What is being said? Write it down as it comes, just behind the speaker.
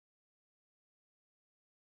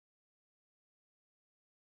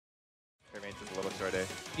range is a little shorter.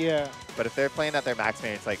 Yeah. But if they're playing at their max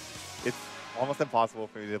range, like it's almost impossible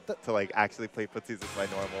for me to like actually play footsies with my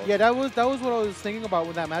normal. Yeah, that was what I was thinking about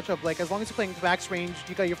with that matchup. Like, as long as you're playing max range,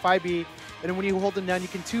 you got your 5B, and then when you hold them down, you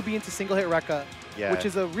can 2B into single hit Rekka, which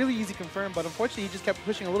is a really easy confirm. But unfortunately, he just kept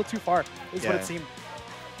pushing a little too far. Is what it seemed.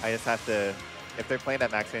 I just have to, if they're playing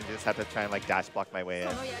at max range, I just have to try and like dash block my way in.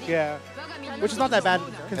 Yeah, which is not that bad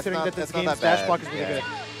considering that this game's dash block is really good.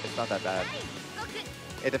 It's not that bad.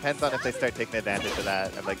 It depends on if they start taking advantage of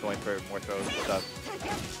that and like going for more throws and stuff.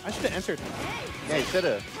 I should have entered. Yeah, you should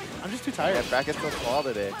have. I'm just too tired. That bracket's so small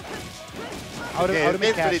today. I would have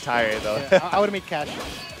made cash. Pretty tired though. Yeah, I would have made cash.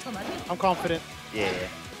 I'm confident. Yeah.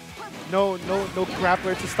 No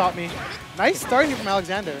grappler to stop me. Nice starting from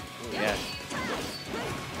Alexander. Ooh, yeah.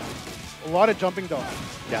 A lot of jumping though.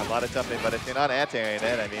 Yeah, a lot of jumping, but if you're not anti-airing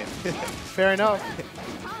it, I mean. Fair enough.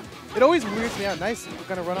 It always weirds me out. Nice. We're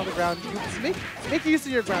gonna run on the ground. Make use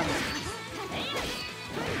of your ground.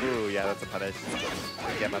 Ooh, yeah, that's a punish.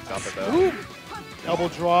 Get much off it though. Ooh. Double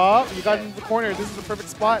drop. You got in the corner. This is the perfect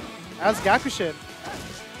spot. As Gakushin.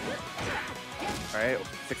 Alright,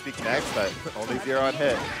 60 connects, but only 0 on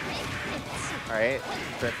hit. Alright,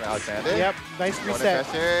 turn for Alexander. Yep, nice reset.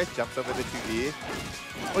 Corner pressure, jumps over the 2D.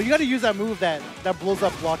 Oh, you gotta use that move that blows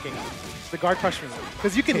up blocking. The guard crush move.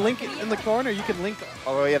 Because you can link it in the corner, you can link.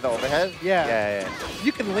 Oh, yeah, the overhead? Yeah. Yeah.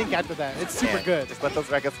 You can link after that. It's super good. Just let those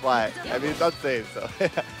records fly. I mean, it's unsafe, so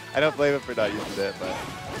I don't blame him for not using it, but.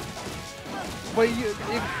 But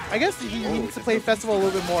I guess he needs to play Festival a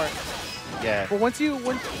little bit more. Yeah. But when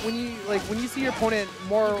you see your opponent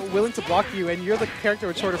more willing to block you and you're the character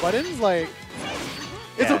with shorter buttons, like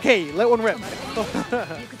it's okay. Let one rip.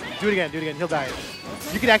 Do it again. He'll die.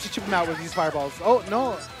 You can actually chip him out with these fireballs. Oh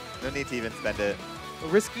no. No need to even spend it. A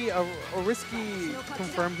risky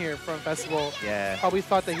confirm here from Festival. Yeah. Probably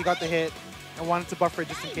thought that he got the hit and wanted to buffer it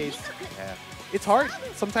just in case. Yeah. It's hard.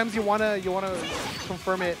 Sometimes you wanna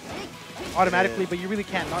confirm it automatically, but you really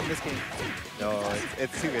can't. Not in this game. No,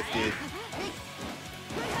 it's too risky.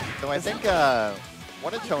 So I think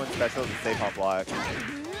one of Choun's specials is safe on block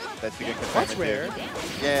that she can confirm. That's rare.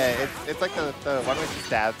 Yeah, it's like the one where she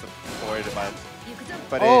stabs forward a bunch.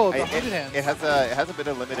 But it has a bit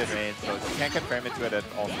of limited range, so you can't confirm into it at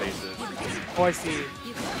all spaces. Oh, I see.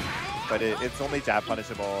 But it's only jab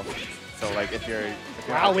punishable. So like if you're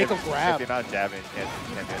wow, wake up grab. If you're not jabbing, you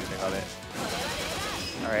can't do anything on it.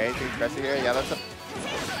 All right, doing pressure here. Yeah,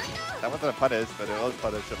 that wasn't a punish, but it was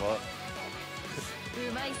punishable.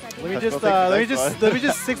 Let me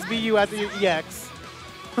just 6B you at the EX.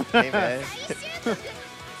 Hey man.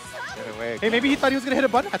 Hey, maybe he thought he was gonna hit a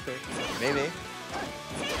button after. Maybe.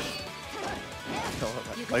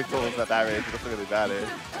 Like pulls at that range, it doesn't really matter.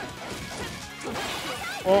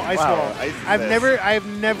 Oh, ice wall. I've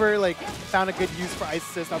never like found a good use for ice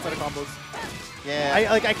assist outside of combos.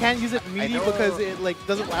 Yeah. I can't use it meaty because it like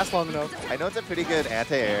doesn't last long enough. I know it's a pretty good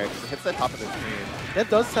anti-air. It hits the top of the screen. That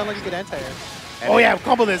does sound like a good anti-air. Oh yeah,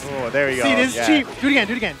 combo this. Oh, there we go. See, this is cheap. Do it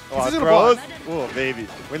again. Oh, this is gonna oh, baby.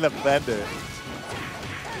 We're in the blender.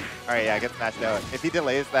 All right, yeah, gets mashed out. If he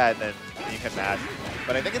delays that, then you can mash.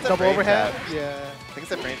 But I think it's a double overhead. Trap. Yeah. I think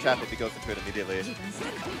it's a brain trap if he goes into it immediately.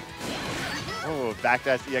 Oh,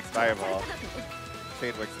 backdash EX fireball.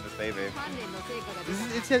 Trade works in his favor.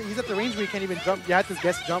 He's at the range where he can't even jump. You have to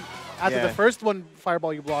guess jump. After the first one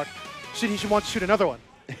fireball you block, he should want to shoot another one.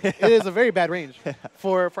 It is a very bad range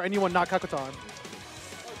for anyone not Kakutan.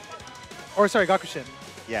 Or sorry, Gakushin.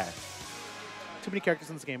 Yeah. Too many characters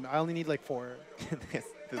in this game. I only need like 4.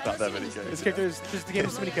 There's not that many characters. The game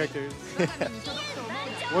has too many characters.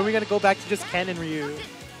 When are we gonna go back to just Ken and Ryu?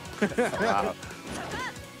 Wow.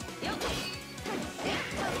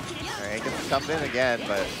 Alright, gets to jump in again,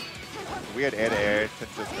 but weird air-to-air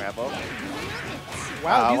since the scramble.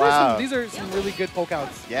 Wow, these are some really good poke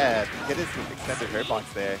outs. Yeah, get his extended hurt box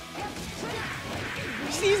there.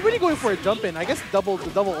 See, he's really going for a jump in. I guess the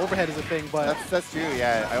double overhead is a thing, but that's true.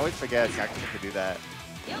 Yeah, I always forget Gakushin could do that.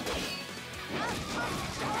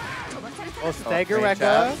 Oh, stagger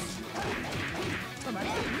Rekka.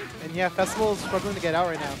 And yeah, Festival is struggling to get out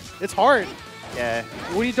right now. It's hard. Yeah.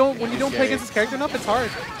 When you don't play against this character enough, it's hard.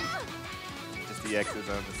 Just EXs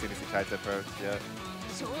him as soon as he tries to approach. Yeah.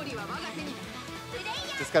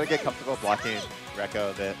 Just gotta get comfortable blocking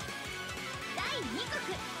Rekka a bit.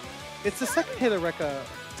 It's the second hit of Rekka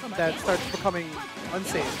that starts becoming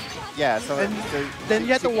unsafe. Yeah, so then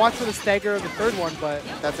you have to watch for the stagger of the third one, but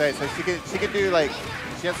that's right. So she can do like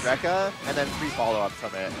she has Rekka and then 3 follow-ups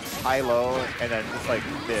from it, high, low, and then just like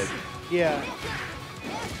mid. Yeah.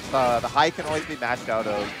 The high can always be mashed out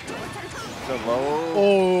of. The low.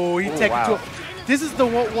 Oh, he tech into. This is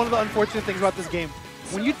one of the unfortunate things about this game.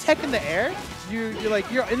 when you tech in the air, you're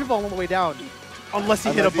invulnerable on the way down, unless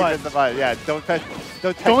you hit a button. Yeah, don't tech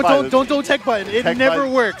button. It never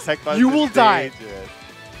works. You will die.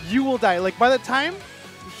 You will die. Like by the time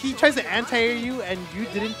he tries to anti-air you and you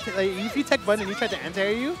didn't, like, if you tech button and you try to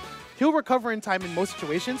anti-air you, he'll recover in time in most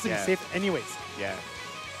situations and he's safe anyways. Yeah.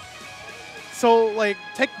 So like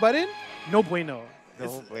tech button, no bueno.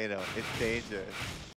 No bueno. It's dangerous.